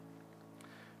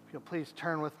If you'll please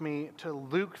turn with me to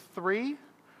Luke 3.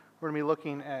 We're going to be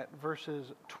looking at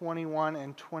verses 21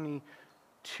 and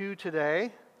 22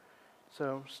 today.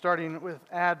 So starting with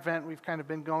Advent, we've kind of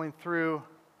been going through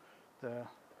the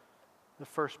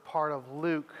first part of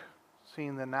Luke,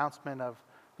 seeing the announcement of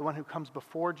the one who comes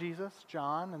before Jesus,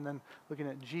 John, and then looking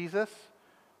at Jesus,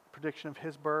 prediction of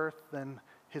his birth, then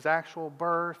his actual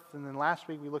birth, and then last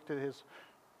week we looked at his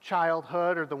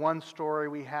childhood, or the one story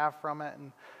we have from it,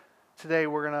 and today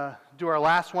we're going to do our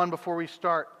last one before we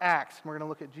start Acts, and we're going to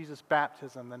look at Jesus'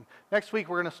 baptism. Then next week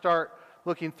we're going to start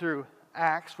looking through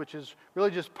Acts, which is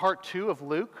really just part 2 of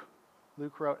Luke.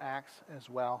 Luke wrote Acts as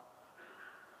well.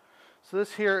 So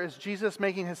this here is Jesus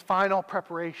making his final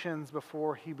preparations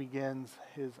before he begins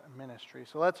his ministry.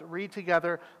 So let's read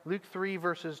together Luke 3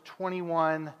 verses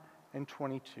 21 and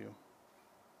 22.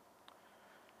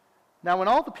 Now when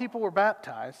all the people were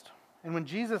baptized, and when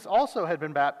Jesus also had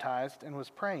been baptized and was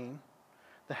praying,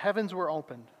 the heavens were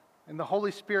opened, and the Holy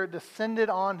Spirit descended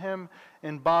on him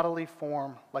in bodily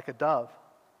form like a dove.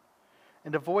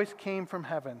 And a voice came from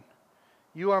heaven,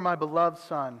 "You are my beloved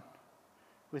Son.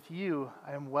 With you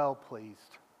I am well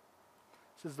pleased."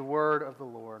 This is the word of the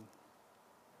Lord.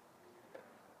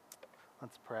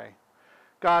 Let's pray.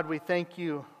 God, we thank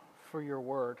you for your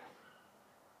word.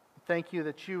 Thank you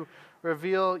that you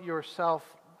reveal yourself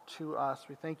to us.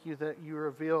 We thank you that you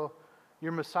reveal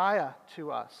your Messiah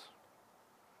to us.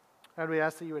 God, we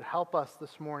ask that you would help us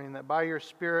this morning, that by your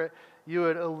Spirit you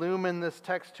would illumine this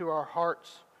text to our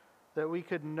hearts, that we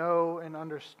could know and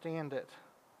understand it,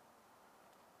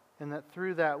 and that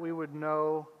through that we would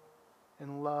know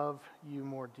and love you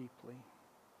more deeply,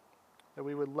 that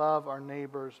we would love our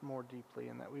neighbors more deeply,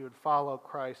 and that we would follow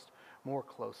Christ more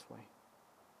closely.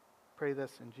 Pray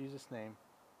this in Jesus' name.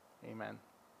 Amen.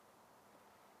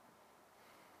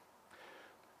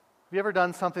 Have you ever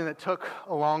done something that took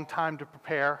a long time to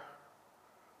prepare?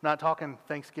 I'm not talking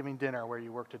Thanksgiving dinner where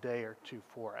you worked a day or two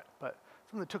for it, but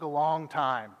something that took a long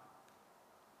time.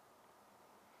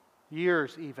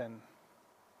 Years even.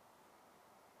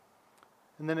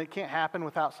 And then it can't happen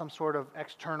without some sort of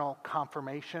external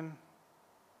confirmation.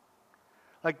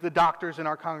 Like the doctors in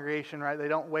our congregation, right? They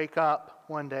don't wake up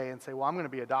one day and say, well, I'm going to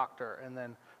be a doctor, and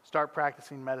then start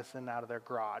practicing medicine out of their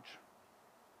garage.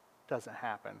 It doesn't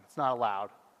happen. It's not allowed.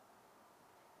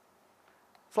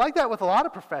 It's like that with a lot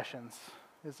of professions,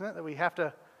 isn't it? That we have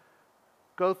to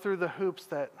go through the hoops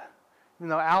that,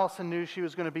 Allison knew she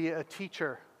was going to be a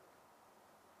teacher.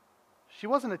 She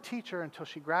wasn't a teacher until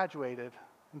she graduated,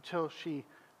 until she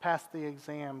passed the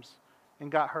exams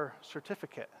and got her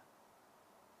certificate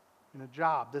in a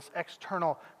job, this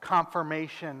external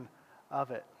confirmation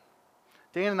of it.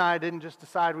 Dan and I didn't just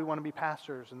decide we want to be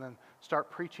pastors and then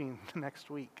start preaching the next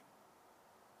week.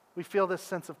 We feel this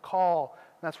sense of call,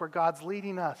 and that's where God's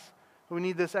leading us. We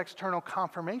need this external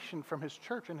confirmation from his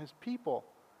church and his people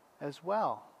as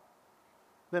well.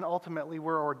 Then ultimately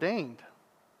we're ordained.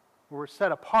 We're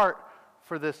set apart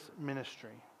for this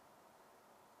ministry.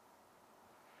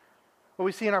 What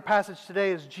we see in our passage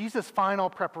today is Jesus' final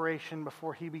preparation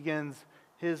before he begins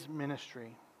his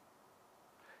ministry.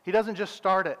 He doesn't just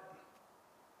start it.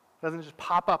 He doesn't just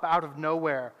pop up out of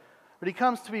nowhere. But he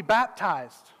comes to be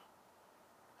baptized.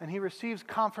 And he receives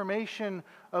confirmation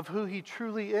of who he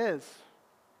truly is.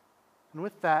 And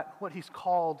with that, what he's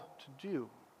called to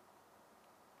do.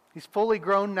 He's fully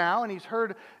grown now, and he's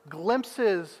heard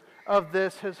glimpses of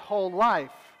this his whole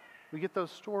life. We get those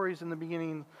stories in the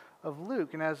beginning of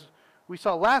Luke. And as we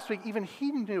saw last week, even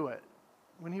he knew it.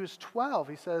 When he was 12,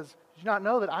 he says, "Did you not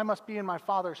know that I must be in my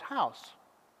Father's house?"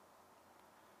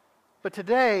 But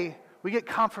today, we get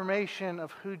confirmation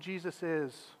of who Jesus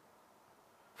is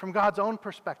from God's own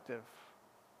perspective,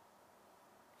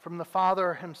 from the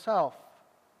Father himself.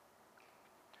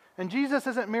 And Jesus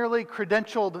isn't merely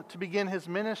credentialed to begin his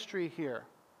ministry here.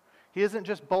 He isn't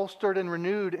just bolstered and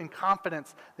renewed in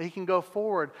confidence that he can go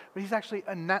forward, but he's actually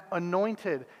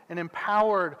anointed and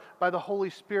empowered by the Holy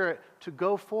Spirit to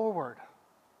go forward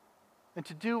and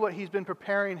to do what he's been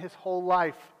preparing his whole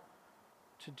life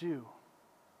to do.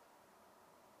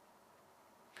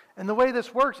 And the way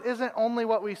this works isn't only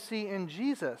what we see in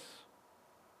Jesus.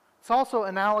 It's also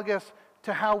analogous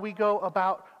to how we go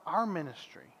about our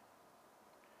ministry.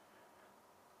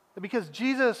 Because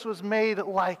Jesus was made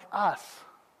like us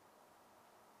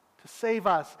to save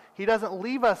us. He doesn't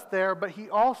leave us there, but he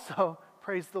also,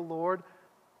 praise the Lord,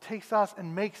 takes us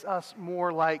and makes us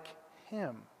more like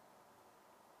him.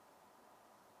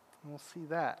 And we'll see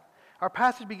that. Our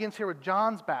passage begins here with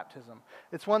John's baptism.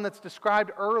 It's one that's described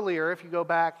earlier if you go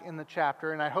back in the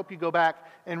chapter, and I hope you go back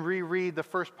and reread the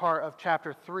first part of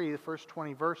chapter 3, the first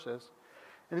 20 verses.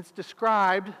 And it's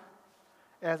described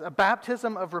as a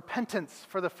baptism of repentance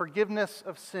for the forgiveness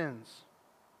of sins.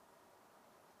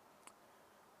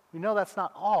 We know that's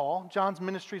not all. John's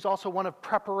ministry is also one of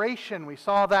preparation. We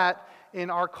saw that in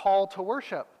our call to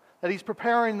worship, that he's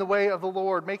preparing the way of the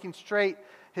Lord, making straight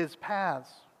his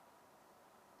paths.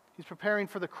 He's preparing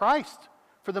for the Christ,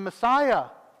 for the Messiah.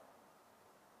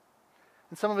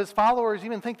 And some of his followers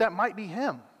even think that might be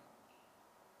him.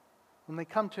 When they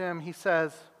come to him, he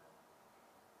says,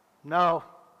 "No,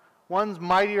 one's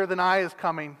mightier than I is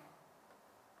coming.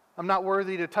 I'm not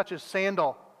worthy to touch his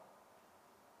sandal.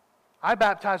 I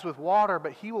baptize with water,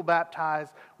 but he will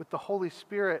baptize with the Holy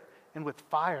Spirit and with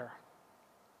fire."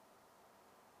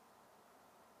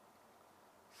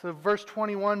 So verse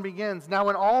 21 begins, "Now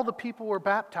when all the people were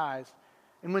baptized,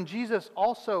 and when Jesus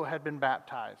also had been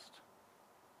baptized."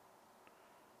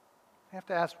 I have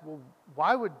to ask, well,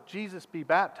 why would Jesus be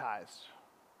baptized?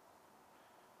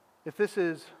 If this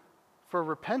is for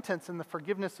repentance and the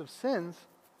forgiveness of sins,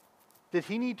 did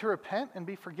he need to repent and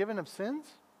be forgiven of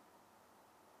sins?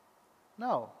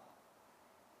 No.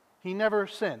 He never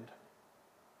sinned.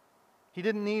 He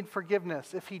didn't need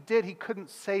forgiveness. If he did, he couldn't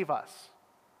save us.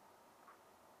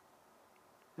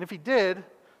 And if he did,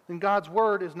 then God's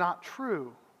word is not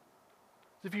true.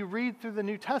 If you read through the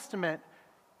New Testament,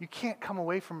 you can't come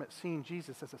away from it seeing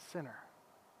Jesus as a sinner.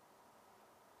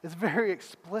 It's very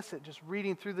explicit just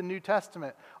reading through the New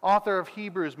Testament. Author of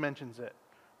Hebrews mentions it.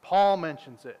 Paul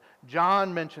mentions it.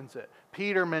 John mentions it.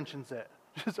 Peter mentions it.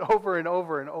 Just over and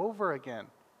over and over again.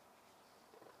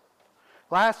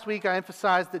 Last week I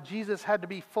emphasized that Jesus had to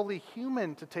be fully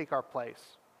human to take our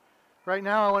place. Right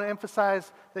now I want to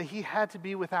emphasize that he had to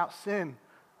be without sin,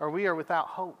 or we are without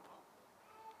hope.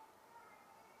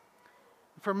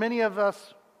 For many of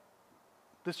us,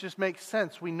 this just makes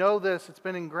sense. We know this, it's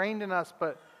been ingrained in us,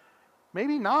 but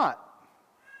maybe not.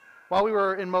 While we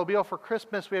were in Mobile for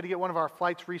Christmas, we had to get one of our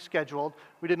flights rescheduled.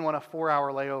 We didn't want a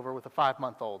 4-hour layover with a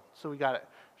 5-month-old, so we got it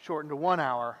shortened to 1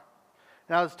 hour.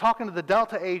 And I was talking to the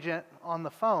Delta agent on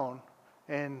the phone,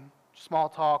 and small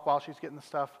talk while she's getting the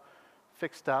stuff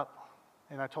fixed up.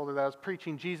 And I told her that I was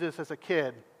preaching Jesus as a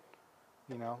kid,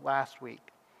 last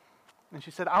week. And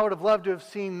she said, "I would have loved to have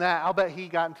seen that. I'll bet he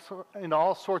got into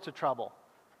all sorts of trouble."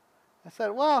 I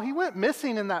said, "Well, he went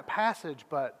missing in that passage,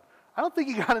 but I don't think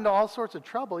he got into all sorts of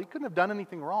trouble. He couldn't have done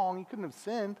anything wrong. He couldn't have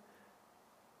sinned."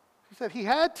 She said, "He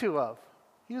had to have.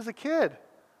 He was a kid."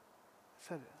 I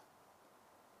said,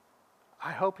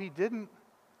 "I hope he didn't.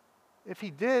 If he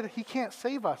did, he can't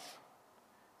save us.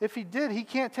 If he did, he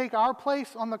can't take our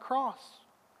place on the cross.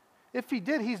 If he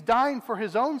did, he's dying for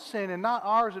his own sin and not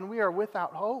ours, and we are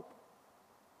without hope."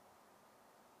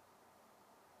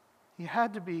 He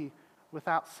had to be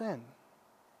without sin.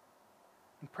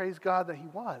 And praise God that he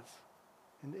was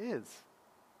and is.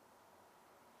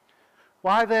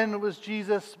 Why then was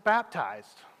Jesus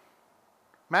baptized?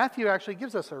 Matthew actually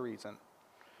gives us a reason.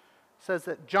 It says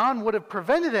that John would have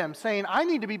prevented him, saying, "I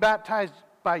need to be baptized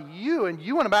by you, and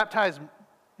you want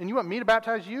me to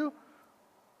baptize you?"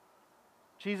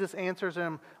 Jesus answers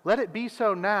him, "Let it be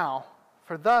so now,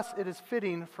 for thus it is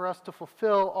fitting for us to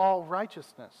fulfill all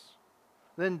righteousness."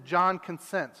 Then John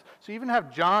consents. So you even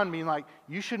have John being like,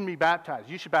 "You shouldn't be baptized.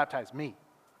 You should baptize me."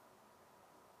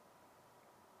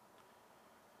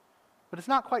 But it's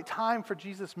not quite time for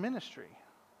Jesus' ministry.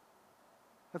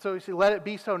 And so we see, let it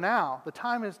be so now. The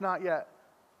time has not yet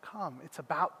come. It's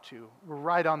about to. We're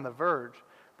right on the verge,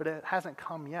 but it hasn't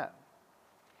come yet.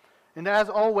 And as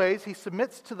always, he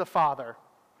submits to the Father.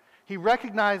 He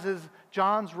recognizes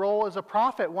John's role as a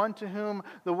prophet, one to whom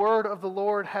the word of the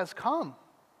Lord has come.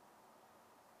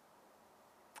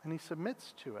 And he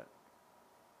submits to it.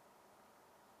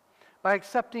 By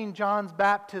accepting John's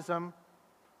baptism,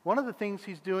 one of the things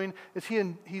he's doing is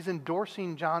he's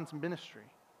endorsing John's ministry.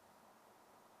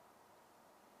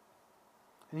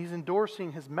 And he's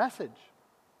endorsing his message.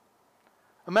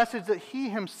 A message that he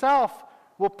himself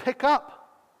will pick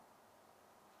up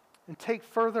and take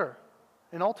further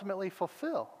and ultimately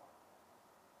fulfill.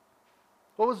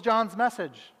 What was John's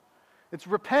message? It's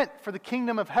repent, for the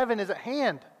kingdom of heaven is at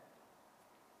hand.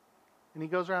 And he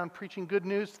goes around preaching good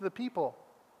news to the people.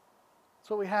 That's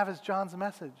what we have as John's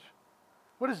message.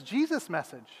 What is Jesus'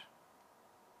 message?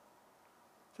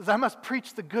 It says, "I must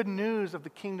preach the good news of the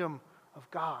kingdom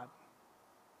of God."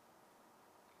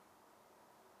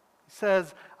 He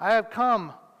says, "I have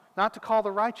come not to call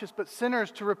the righteous, but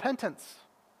sinners to repentance."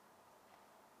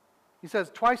 He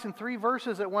says twice in 3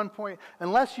 verses at one point,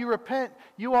 "Unless you repent,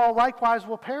 you all likewise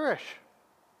will perish."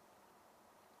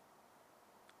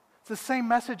 It's the same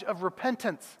message of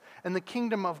repentance and the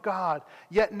kingdom of God.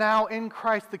 Yet now in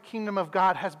Christ, the kingdom of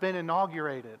God has been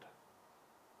inaugurated.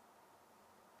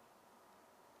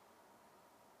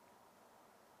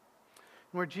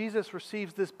 where Jesus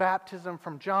receives this baptism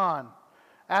from John.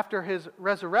 After his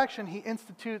resurrection, he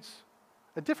institutes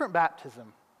a different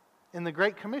baptism in the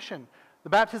Great Commission, the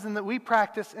baptism that we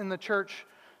practice in the church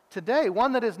today,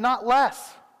 one that is not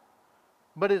less,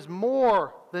 but is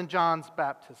more than John's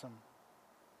baptism.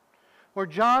 Where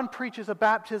John preaches a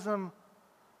baptism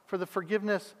for the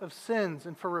forgiveness of sins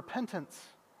and for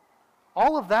repentance.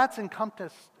 All of that's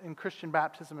encompassed in Christian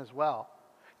baptism as well.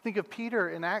 Think of Peter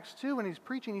in Acts 2 when he's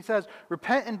preaching. He says,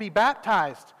 "Repent and be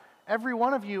baptized, every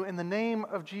one of you, in the name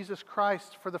of Jesus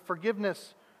Christ for the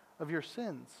forgiveness of your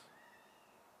sins."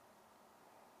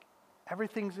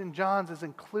 Everything in John's is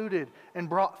included and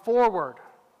brought forward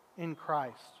in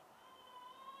Christ.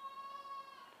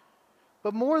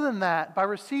 But more than that, by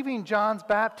receiving John's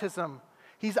baptism,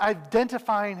 he's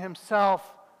identifying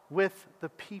himself with the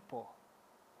people.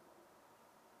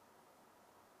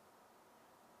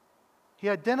 He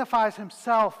identifies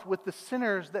himself with the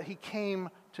sinners that he came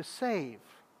to save.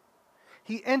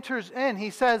 He enters in. He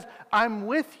says, "I'm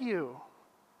with you."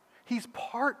 He's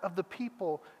part of the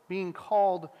people being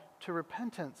called to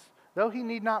repentance, though he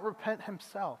need not repent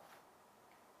himself.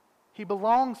 He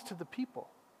belongs to the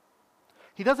people.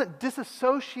 He doesn't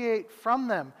disassociate from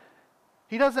them.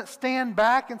 He doesn't stand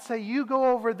back and say, "You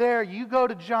go over there, you go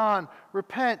to John,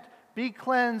 repent, be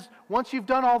cleansed. Once you've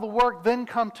done all the work, then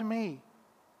come to me."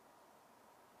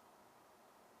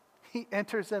 He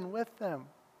enters in with them.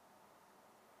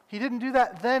 He didn't do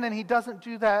that then, and he doesn't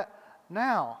do that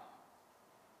now.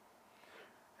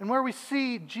 And where we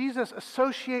see Jesus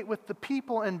associate with the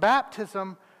people in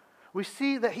baptism, we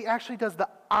see that he actually does the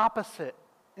opposite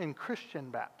in Christian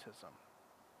baptism.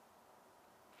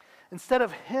 Instead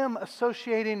of him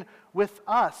associating with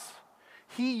us,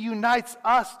 he unites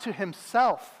us to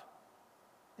himself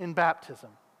in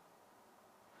baptism.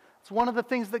 It's one of the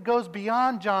things that goes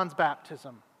beyond John's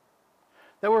baptism.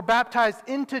 That we're baptized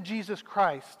into Jesus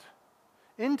Christ,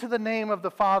 into the name of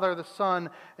the Father, the Son,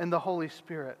 and the Holy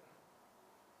Spirit.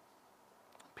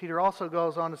 Peter also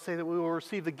goes on to say that we will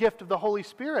receive the gift of the Holy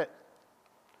Spirit,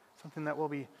 something that we'll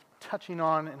be touching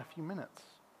on in a few minutes.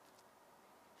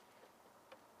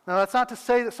 Now, that's not to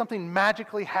say that something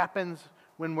magically happens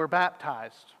when we're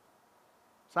baptized.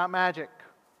 It's not magic.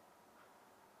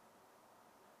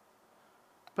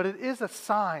 But it is a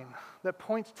sign that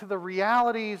points to the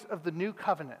realities of the new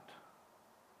covenant,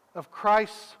 of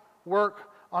Christ's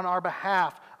work on our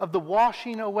behalf, of the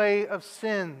washing away of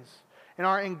sins, and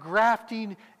our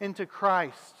engrafting into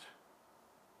Christ.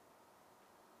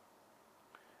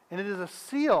 And it is a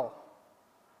seal,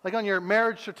 like on your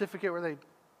marriage certificate where they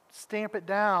stamp it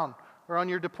down, or on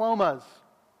your diplomas.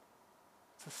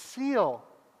 It's a seal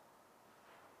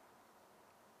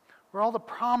where all the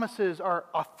promises are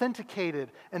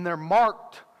authenticated and they're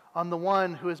marked on the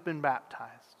one who has been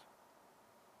baptized.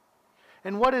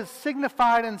 And what is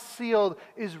signified and sealed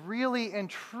is really and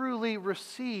truly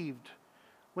received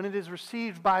when it is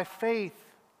received by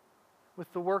faith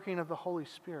with the working of the Holy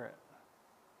Spirit.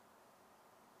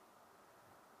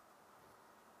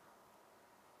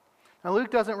 Now,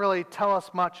 Luke doesn't really tell us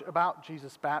much about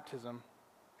Jesus' baptism,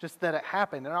 just that it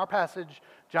happened. In our passage,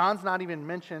 John's not even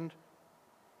mentioned.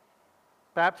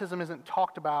 Baptism isn't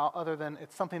talked about other than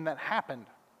it's something that happened.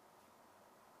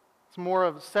 It's more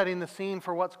of setting the scene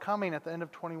for what's coming at the end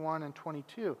of 21 and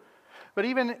 22. But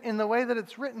even in the way that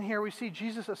it's written here, we see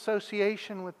Jesus'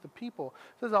 association with the people.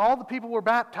 It says all the people were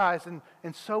baptized,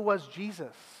 and so was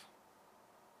Jesus.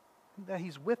 That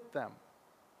he's with them.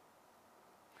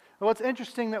 But what's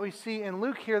interesting that we see in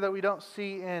Luke here that we don't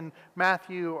see in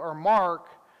Matthew or Mark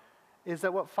is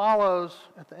that what follows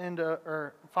at the end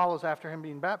or follows after him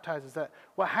being baptized is that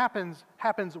what happens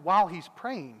while he's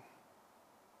praying.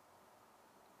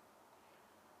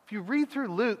 If you read through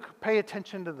Luke, pay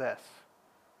attention to this.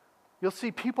 You'll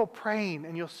see people praying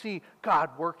and you'll see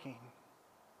God working.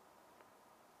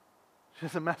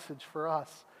 Which is a message for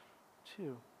us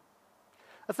too.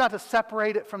 That's not to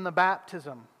separate it from the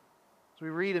baptism. As we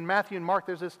read in Matthew and Mark,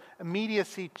 there's this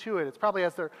immediacy to it. It's probably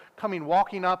as they're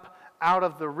walking up out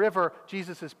of the river,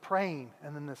 Jesus is praying,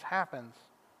 and then this happens.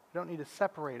 You don't need to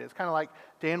separate it. It's kind of like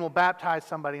Dan will baptize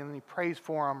somebody, and then he prays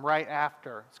for them right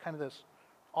after. It's kind of this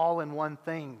all-in-one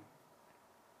thing.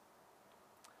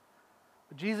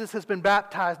 But Jesus has been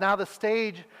baptized. Now the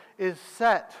stage is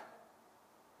set.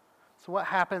 So what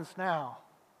happens now?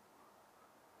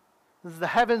 As the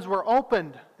heavens were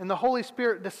opened, and the Holy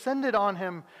Spirit descended on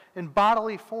him in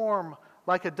bodily form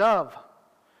like a dove.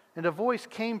 And a voice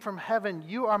came from heaven,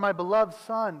 "You are my beloved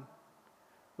Son.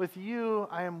 With you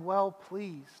I am well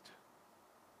pleased."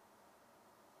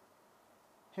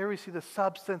 Here we see the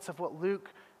substance of what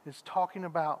Luke is talking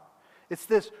about. It's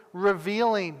this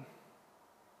revealing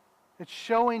It's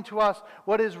showing to us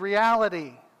what is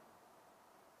reality.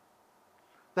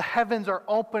 The heavens are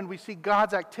open. We see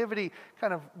God's activity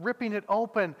kind of ripping it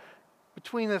open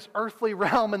between this earthly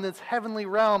realm and this heavenly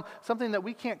realm, something that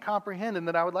we can't comprehend and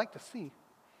that I would like to see.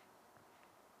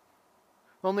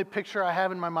 The only picture I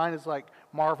have in my mind is like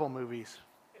Marvel movies,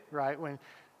 right? When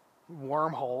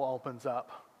wormhole opens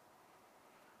up.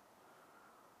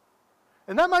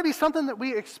 And that might be something that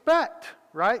we expect,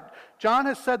 right? John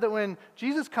has said that when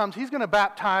Jesus comes, he's going to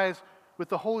baptize with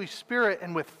the Holy Spirit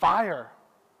and with fire.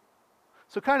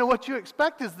 So kind of what you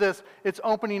expect is this, it's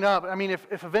opening up. I mean,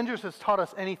 if Avengers has taught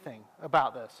us anything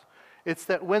about this, it's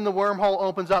that when the wormhole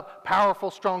opens up,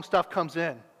 powerful, strong stuff comes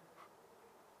in.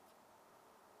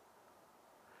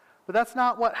 But that's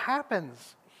not what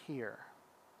happens here.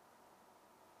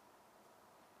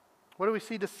 What do we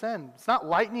see descend? It's not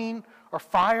lightning or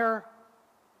fire.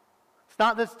 It's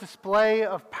not this display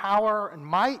of power and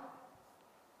might.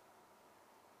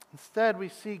 Instead, we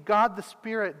see God the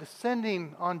Spirit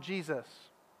descending on Jesus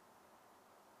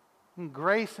in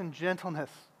grace and gentleness,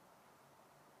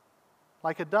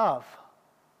 like a dove.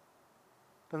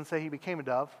 Doesn't say he became a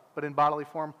dove, but in bodily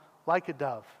form, like a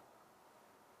dove.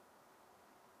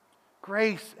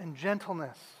 Grace and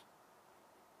gentleness.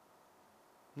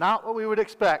 Not what we would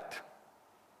expect.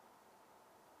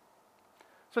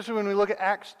 Especially when we look at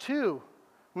Acts 2,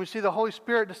 when we see the Holy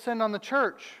Spirit descend on the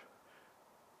church.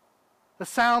 The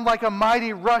sound like a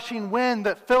mighty rushing wind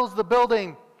that fills the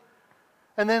building.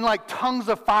 And then like tongues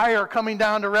of fire coming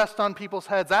down to rest on people's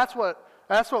heads. That's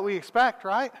what we expect,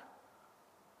 right?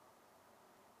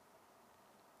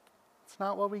 It's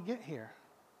not what we get here.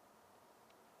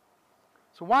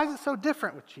 So why is it so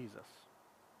different with Jesus?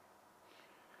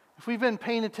 If we've been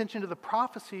paying attention to the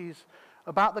prophecies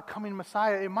about the coming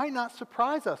Messiah, it might not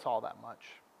surprise us all that much.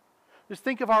 Just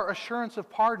think of our assurance of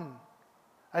pardon.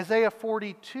 Isaiah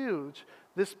 42,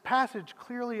 this passage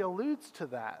clearly alludes to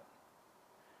that.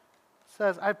 It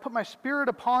says, I've put my Spirit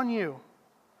upon you.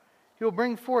 He will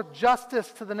bring forth justice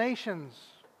to the nations.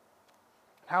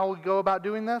 How will we go about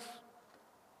doing this?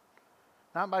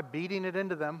 Not by beating it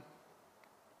into them.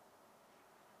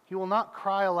 He will not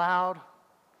cry aloud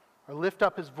or lift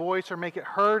up his voice or make it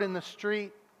heard in the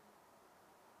street.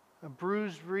 A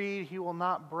bruised reed he will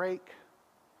not break,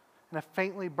 and a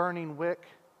faintly burning wick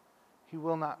he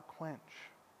will not quench.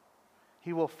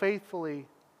 He will faithfully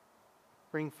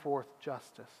bring forth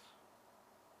justice.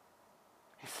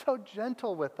 He's so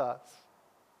gentle with us.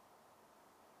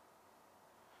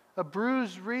 A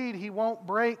bruised reed he won't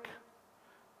break.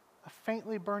 A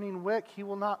faintly burning wick he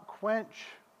will not quench.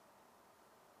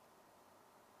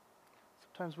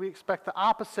 Sometimes we expect the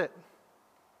opposite.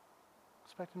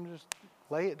 Expect him to just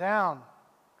lay it down.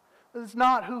 But it's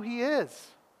not who he is.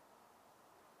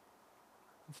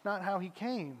 It's not how he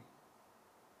came.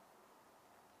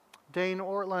 Dane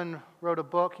Ortland wrote a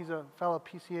book. He's a fellow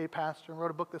PCA pastor and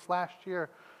wrote a book this last year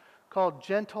called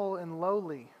Gentle and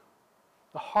Lowly,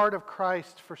 The Heart of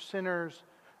Christ for Sinners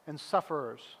and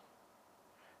Sufferers.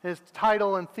 His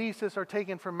title and thesis are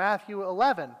taken from Matthew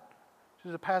 11, which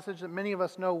is a passage that many of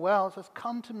us know well. It says,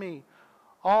 come to me,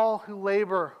 all who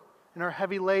labor and are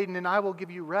heavy laden, and I will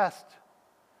give you rest.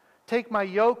 Take my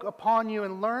yoke upon you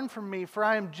and learn from me, for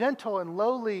I am gentle and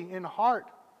lowly in heart.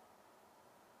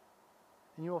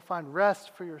 And you will find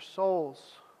rest for your souls,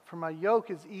 for my yoke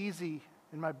is easy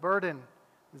and my burden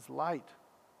is light.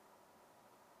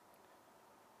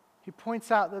 He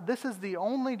points out that this is the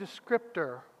only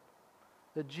descriptor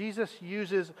that Jesus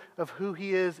uses of who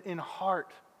he is in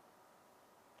heart,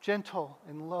 gentle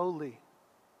and lowly.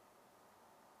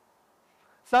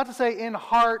 It's not to say in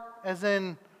heart as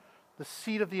in the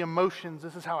seat of the emotions.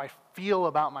 This is how I feel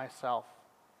about myself.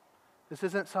 This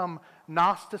isn't some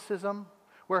Gnosticism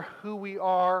where who we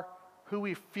are, who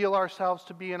we feel ourselves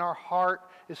to be in our heart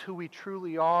is who we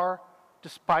truly are,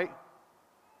 despite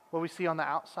what we see on the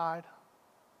outside.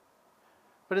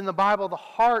 But in the Bible, the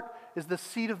heart is the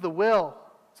seat of the will.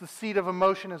 It's the seat of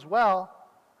emotion as well,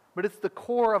 but it's the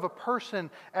core of a person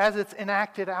as it's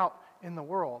enacted out in the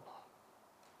world.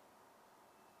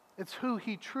 It's who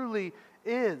he truly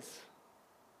is.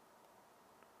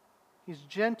 He's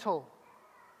gentle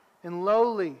and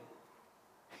lowly.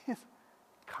 He's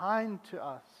kind to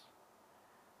us.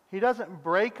 He doesn't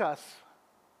break us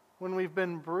when we've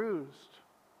been bruised.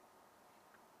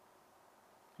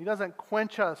 He doesn't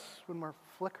quench us when we're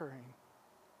flickering.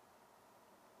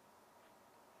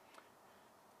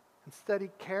 Instead, he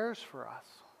cares for us.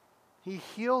 He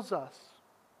heals us.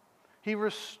 He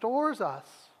restores us.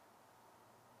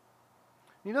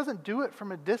 He doesn't do it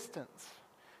from a distance.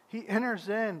 He enters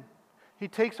in. He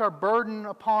takes our burden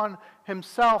upon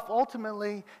himself.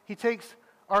 Ultimately, he takes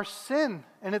our sin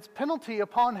and its penalty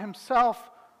upon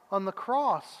himself on the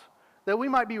cross, that we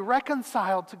might be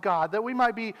reconciled to God, that we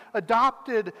might be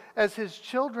adopted as his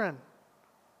children,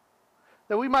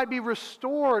 that we might be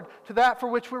restored to that for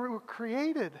which we were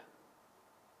created.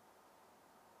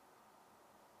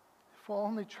 If we'll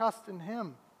only trust in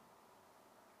him.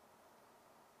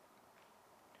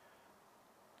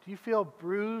 Do you feel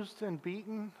bruised and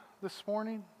beaten this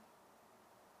morning?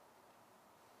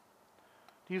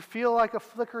 Do you feel like a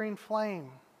flickering flame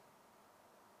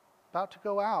about to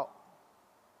go out?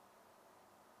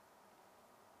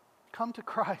 Come to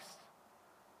Christ.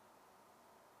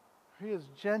 He is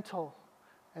gentle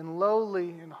and lowly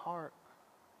in heart,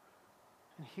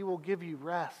 and he will give you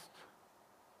rest.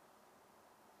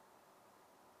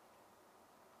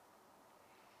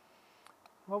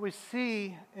 What we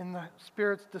see in the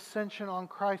Spirit's descension on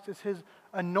Christ is his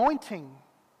anointing,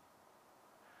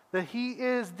 that he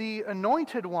is the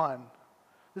anointed one.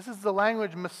 This is the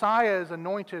language. Messiah is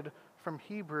anointed from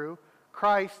Hebrew.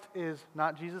 Christ is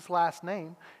not Jesus' last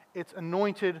name. It's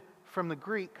anointed from the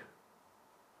Greek.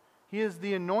 He is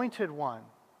the anointed one.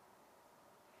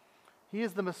 He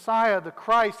is the Messiah, the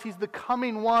Christ. He's the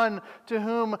coming one to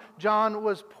whom John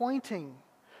was pointing.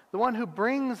 The one who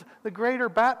brings the greater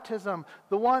baptism.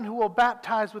 The one who will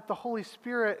baptize with the Holy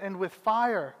Spirit and with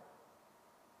fire.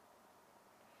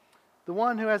 The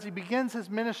one who, as he begins his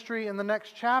ministry in the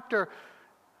next chapter,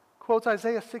 quotes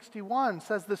Isaiah 61,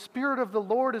 says, "The Spirit of the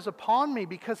Lord is upon me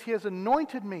because he has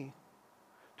anointed me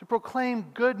to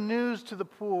proclaim good news to the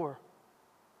poor.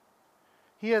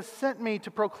 He has sent me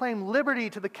to proclaim liberty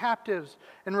to the captives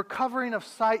and recovering of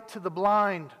sight to the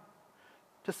blind,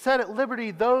 to set at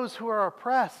liberty those who are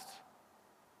oppressed."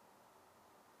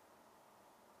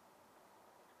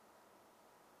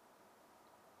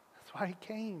 That's why he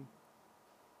came.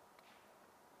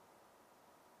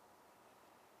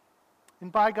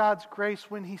 And by God's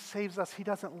grace, when he saves us, he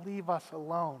doesn't leave us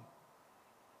alone.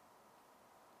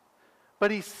 But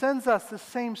he sends us the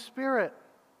same Spirit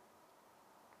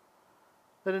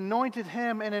that anointed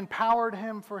him and empowered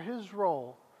him for his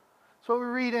role. So we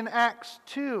read in Acts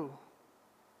 2,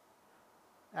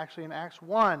 actually in Acts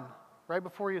 1, right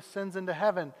before he ascends into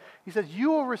heaven. He says,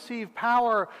 "You will receive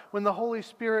power when the Holy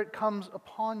Spirit comes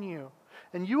upon you.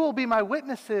 And you will be my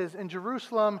witnesses in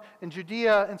Jerusalem, in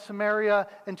Judea, in Samaria,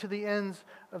 and to the ends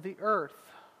of the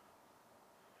earth."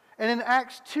 And in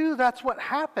Acts 2, that's what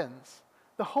happens.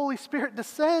 The Holy Spirit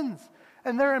descends,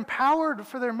 and they're empowered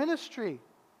for their ministry.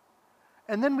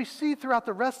 And then we see throughout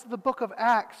the rest of the book of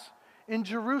Acts, in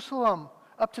Jerusalem,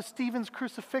 up to Stephen's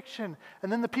crucifixion,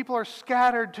 and then the people are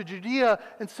scattered to Judea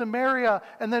and Samaria,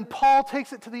 and then Paul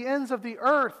takes it to the ends of the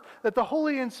earth, that the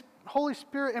Holy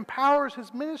Spirit empowers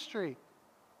his ministry.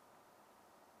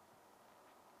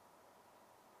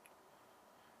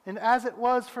 And as it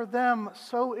was for them,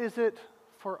 so is it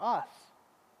for us.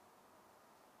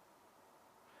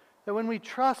 That when we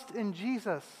trust in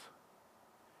Jesus,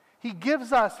 he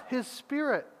gives us his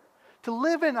Spirit to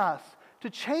live in us,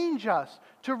 to change us,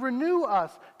 to renew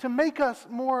us, to make us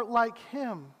more like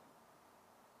him,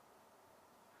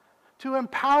 to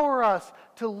empower us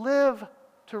to live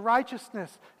to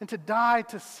righteousness and to die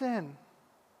to sin.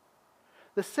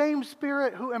 The same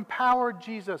Spirit who empowered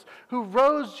Jesus, who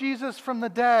rose Jesus from the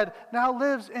dead, now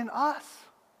lives in us,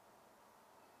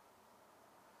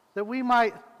 that we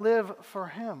might live for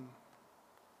him.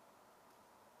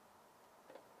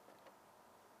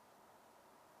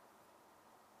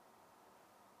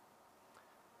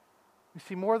 We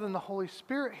see more than the Holy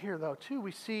Spirit here, though, too.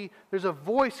 We see there's a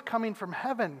voice coming from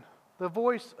heaven, the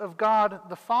voice of God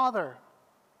the Father.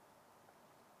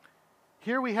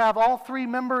 Here we have all three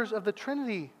members of the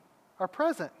Trinity are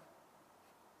present.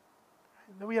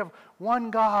 We have one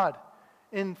God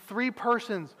in three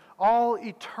persons, all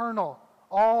eternal,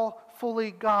 all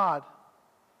fully God.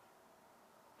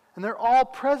 And they're all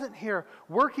present here,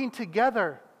 working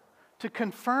together to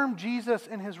confirm Jesus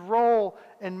in his role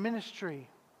and ministry,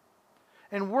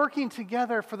 and working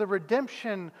together for the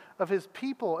redemption of his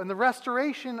people and the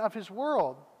restoration of his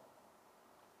world.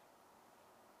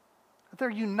 They're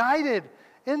united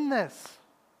in this.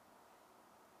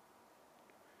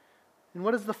 And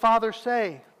what does the Father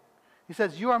say? He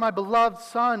says, "You are my beloved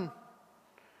Son.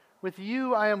 With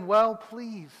you I am well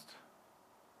pleased."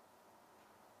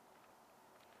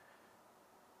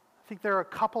 I think there are a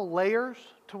couple layers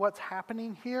to what's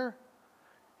happening here.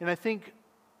 And I think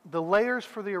the layers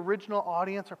for the original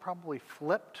audience are probably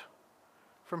flipped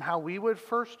from how we would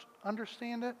first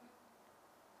understand it.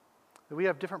 That we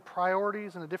have different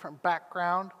priorities and a different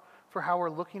background for how we're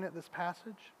looking at this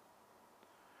passage.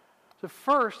 So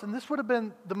first, and this would have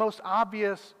been the most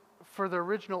obvious for the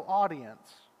original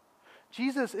audience.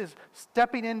 Jesus is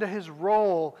stepping into his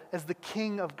role as the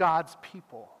king of God's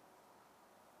people.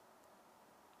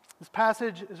 This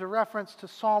passage is a reference to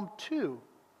Psalm 2,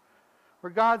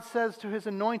 where God says to his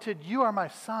anointed, "You are my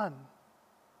son."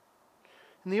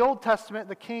 In the Old Testament,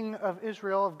 the king of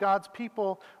Israel, of God's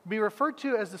people, will be referred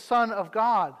to as the Son of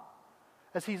God,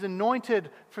 as he's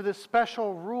anointed for this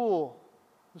special rule,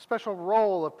 the special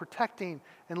role of protecting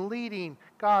and leading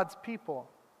God's people.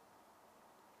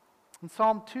 In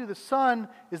Psalm 2, the Son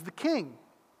is the king.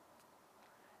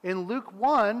 In Luke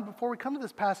 1, before we come to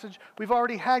this passage, we've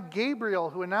already had Gabriel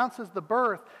who announces the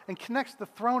birth and connects the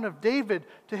throne of David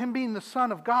to him being the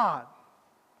Son of God.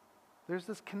 There's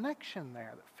this connection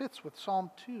there that fits with Psalm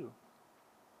 2.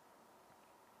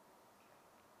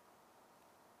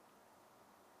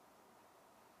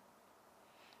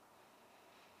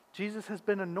 Jesus has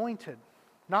been anointed,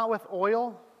 not with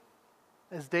oil,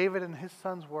 as David and his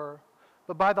sons were,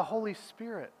 but by the Holy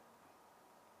Spirit.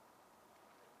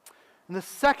 And the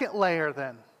second layer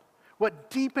then, what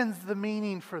deepens the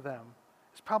meaning for them,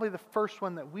 is probably the first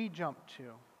one that we jump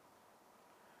to.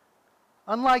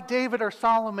 Unlike David or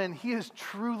Solomon, he is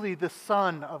truly the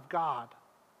Son of God.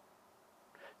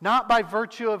 Not by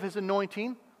virtue of his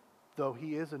anointing, though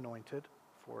he is anointed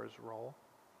for his role,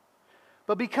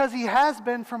 but because he has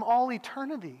been from all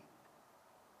eternity.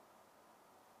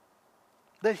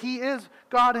 That he is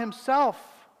God himself.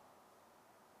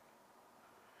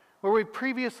 Where we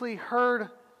previously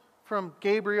heard from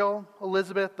Gabriel,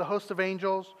 Elizabeth, the host of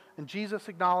angels, and Jesus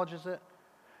acknowledges it.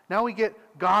 Now we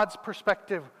get God's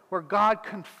perspective, where God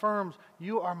confirms,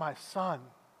 "You are my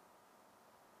son."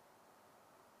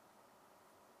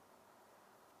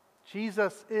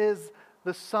 Jesus is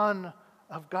the Son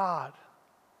of God.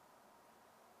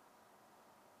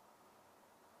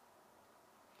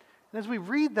 And as we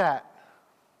read that,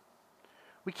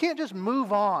 we can't just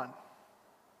move on.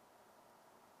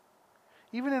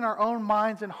 Even in our own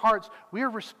minds and hearts, we are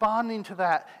responding to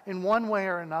that in one way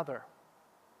or another.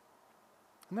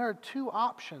 And there are two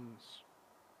options.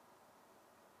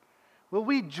 Will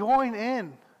we join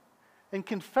in and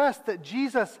confess that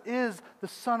Jesus is the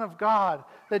Son of God,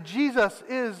 that Jesus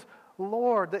is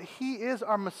Lord, that he is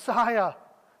our Messiah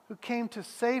who came to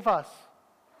save us?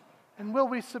 And will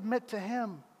we submit to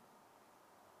him?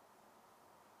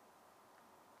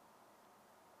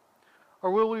 Or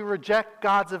will we reject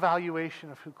God's evaluation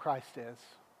of who Christ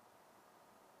is?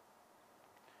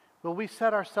 Will we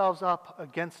set ourselves up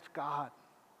against God?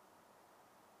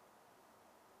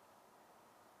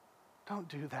 Don't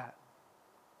do that.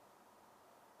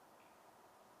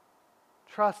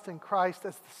 Trust in Christ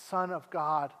as the Son of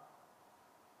God.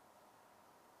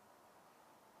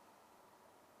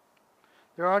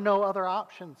 There are no other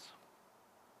options.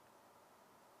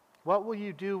 What will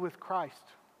you do with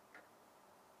Christ?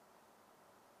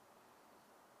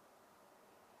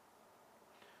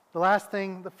 The last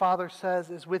thing the Father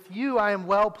says is, "With you I am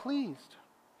well pleased."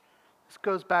 This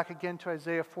goes back again to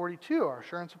Isaiah 42, our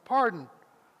assurance of pardon.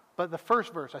 But the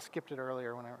first verse, I skipped it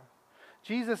earlier whenever.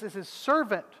 Jesus is his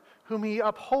servant whom he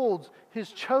upholds,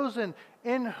 his chosen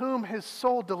in whom his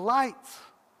soul delights.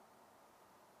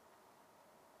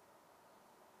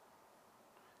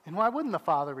 And why wouldn't the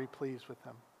Father be pleased with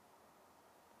him?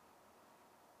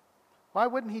 Why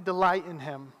wouldn't he delight in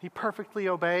him? He perfectly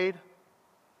obeyed.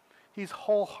 He's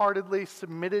wholeheartedly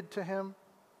submitted to him.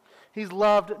 He's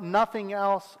loved nothing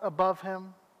else above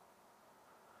him.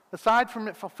 Aside from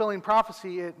it fulfilling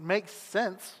prophecy, it makes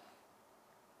sense,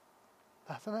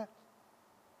 doesn't it?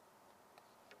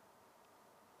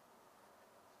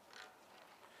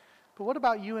 But what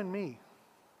about you and me?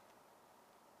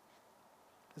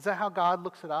 Is that how God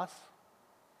looks at us?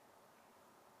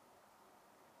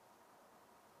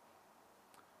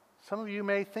 Some of you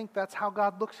may think that's how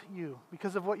God looks at you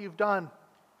because of what you've done,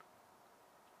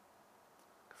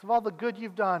 because of all the good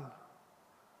you've done,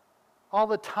 all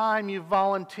the time you've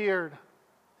volunteered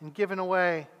and given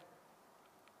away.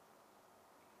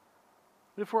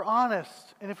 But if we're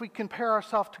honest, and if we compare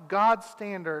ourselves to God's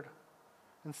standard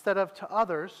instead of to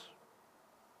others,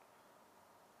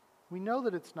 we know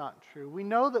that it's not true. We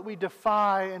know that we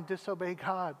defy and disobey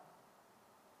God.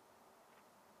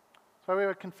 That's why we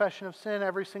have a confession of sin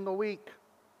every single week.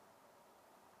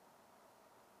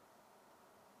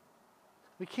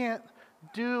 We can't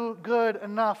do good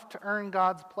enough to earn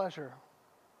God's pleasure.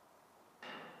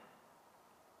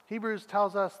 Hebrews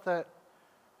tells us that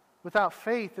without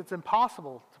faith, it's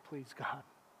impossible to please God.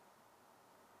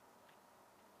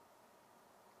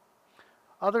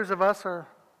 Others of us are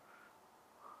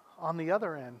on the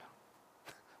other end.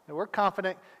 And we're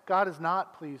confident God is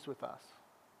not pleased with us.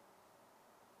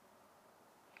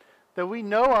 that we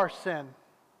know our sin.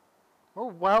 We're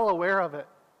well aware of it.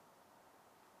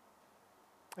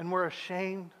 And we're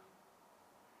ashamed.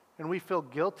 And we feel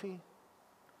guilty.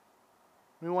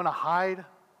 We want to hide.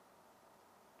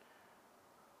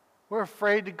 We're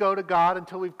afraid to go to God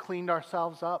until we've cleaned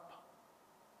ourselves up.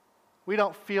 We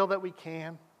don't feel that we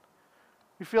can.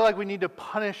 We feel like we need to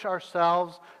punish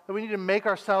ourselves, that we need to make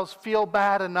ourselves feel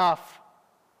bad enough,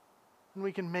 and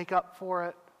we can make up for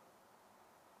it.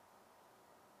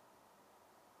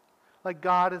 Like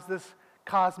God is this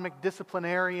cosmic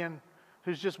disciplinarian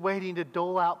who's just waiting to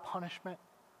dole out punishment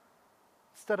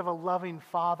instead of a loving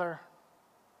Father.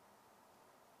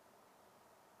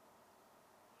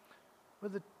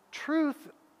 But the truth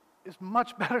is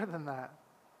much better than that.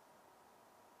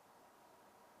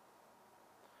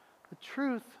 The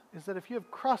truth is that if you have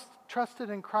trusted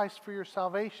in Christ for your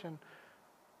salvation,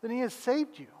 then He has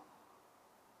saved you.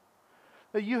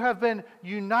 That you have been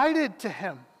united to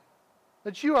Him.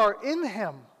 That you are in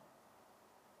Him.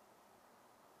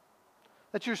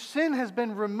 That your sin has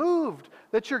been removed.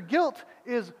 That your guilt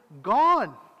is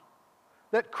gone.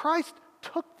 That Christ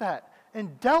took that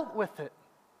and dealt with it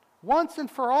once and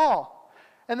for all.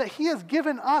 And that He has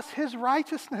given us His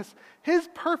righteousness, His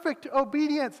perfect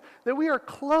obedience, that we are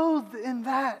clothed in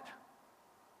that.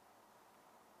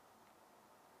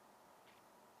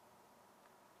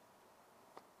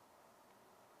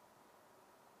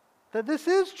 That this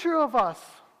is true of us,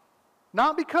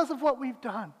 not because of what we've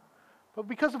done, but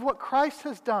because of what Christ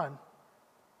has done.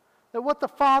 That what the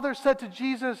Father said to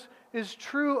Jesus is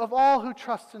true of all who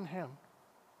trust in Him.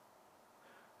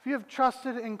 If you have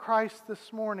trusted in Christ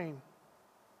this morning,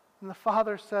 and the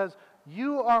Father says,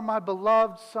 "You are my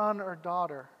beloved son or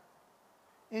daughter.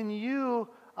 In you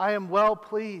I am well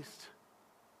pleased."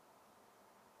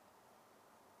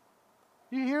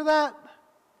 You hear that?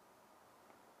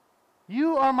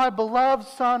 You are my beloved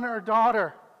son or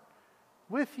daughter.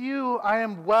 With you I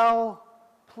am well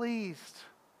pleased.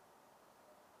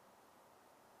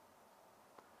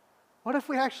 What if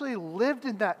we actually lived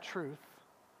in that truth?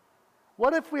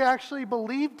 What if we actually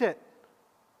believed it?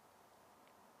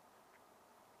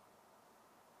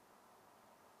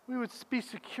 We would be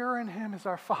secure in Him as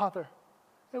our Father,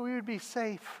 that we would be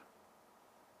safe.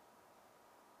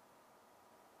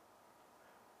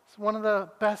 It's one of the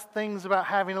best things about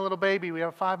having a little baby. We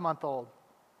have a 5-month-old.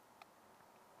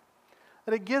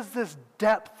 That it gives this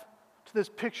depth to this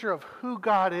picture of who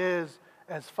God is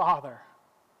as Father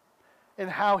and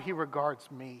how He regards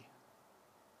me.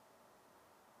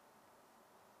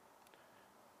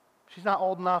 She's not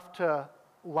old enough to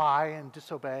lie and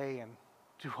disobey and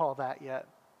do all that yet.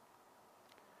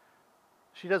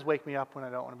 She does wake me up when I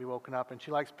don't want to be woken up, and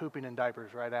she likes pooping in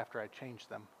diapers right after I change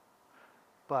them.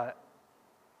 But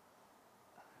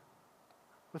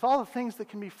with all the things that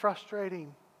can be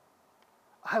frustrating,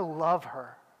 I love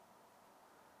her.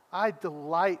 I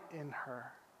delight in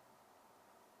her.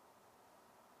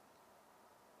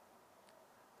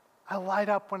 I light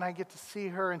up when I get to see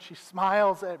her and she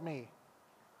smiles at me.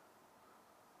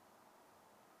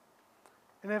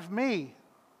 And if me,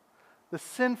 the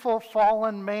sinful,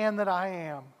 fallen man that I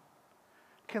am,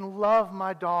 can love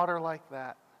my daughter like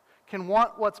that, can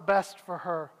want what's best for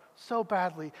her so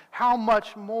badly, how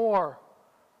much more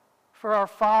for our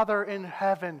Father in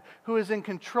heaven, who is in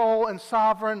control and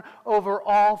sovereign over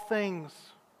all things,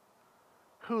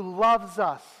 who loves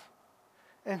us,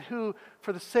 and who,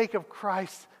 for the sake of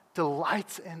Christ,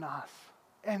 delights in us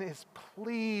and is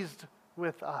pleased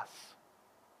with us.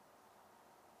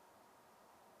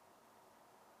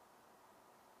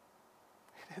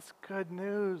 It's good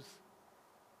news.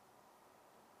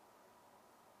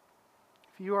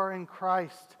 If you are in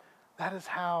Christ, that is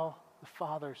how the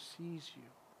Father sees you.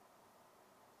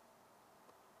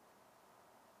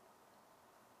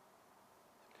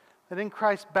 That in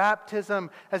Christ's baptism,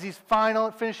 as He's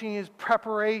finishing His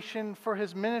preparation for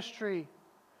His ministry,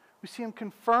 we see Him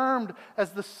confirmed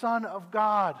as the Son of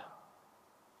God.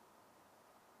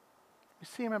 We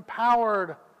see Him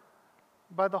empowered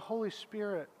by the Holy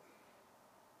Spirit.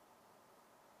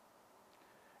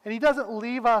 And He doesn't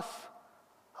leave us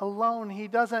alone. He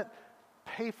doesn't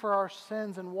pay for our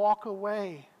sins and walk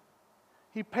away.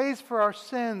 He pays for our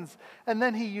sins, and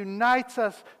then He unites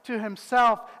us to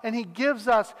Himself, and He gives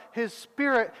us His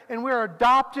Spirit, and we're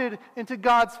adopted into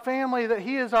God's family, that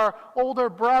He is our older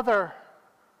brother.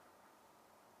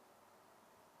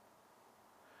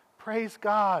 Praise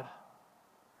God,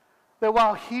 that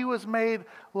while He was made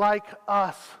like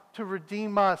us to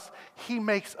redeem us, He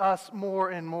makes us more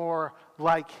and more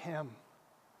like Him.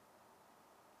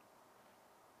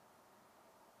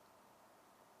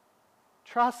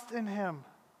 Trust in Him.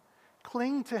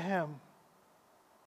 Cling to Him.